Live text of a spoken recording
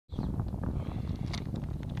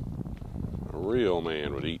real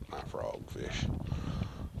man would eat my frogfish.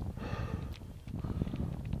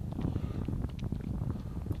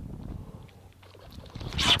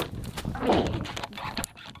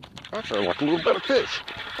 That sounds like a little better fish.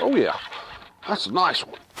 Oh yeah, that's a nice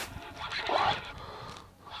one.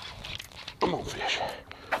 Come on, fish.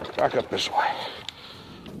 Back up this way.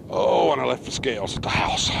 Oh, and I left the scales at the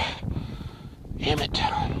house. Damn it.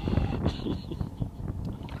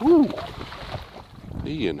 Woo.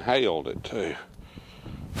 He inhaled it too.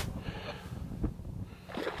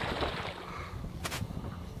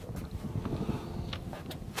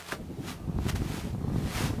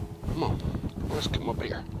 Come on, let's come up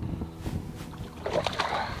here.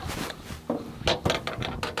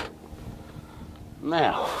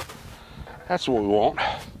 Now, that's what we want.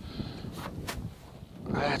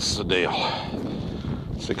 That's the deal.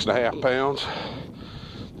 6.5 pounds.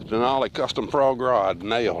 The Denali Custom Frog Rod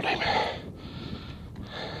nailed him.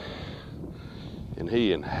 And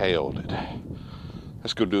he inhaled it.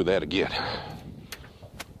 Let's go do that again.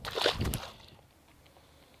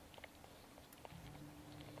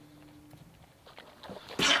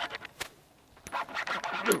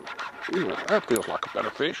 Ooh, that feels like a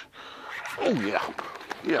better fish. Oh yeah,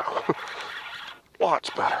 yeah, lots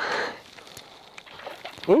better.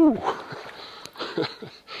 Ooh.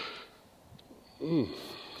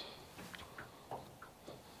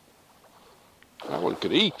 That one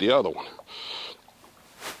could eat the other one.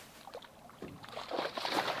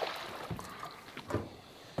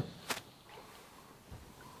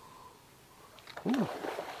 Ooh.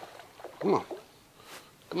 Come on,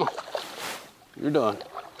 come on, you're done.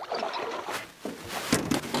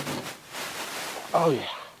 Oh yeah,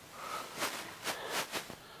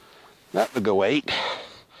 that would go 8.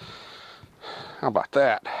 How about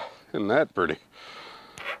that? Isn't that pretty?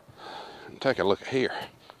 And take a look here.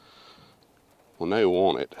 When they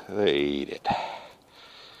want it, they eat it.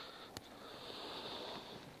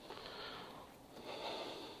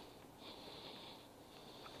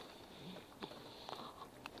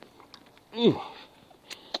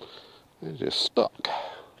 It just stuck.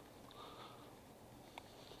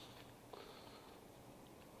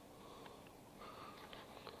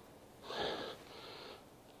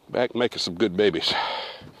 Back making some good babies.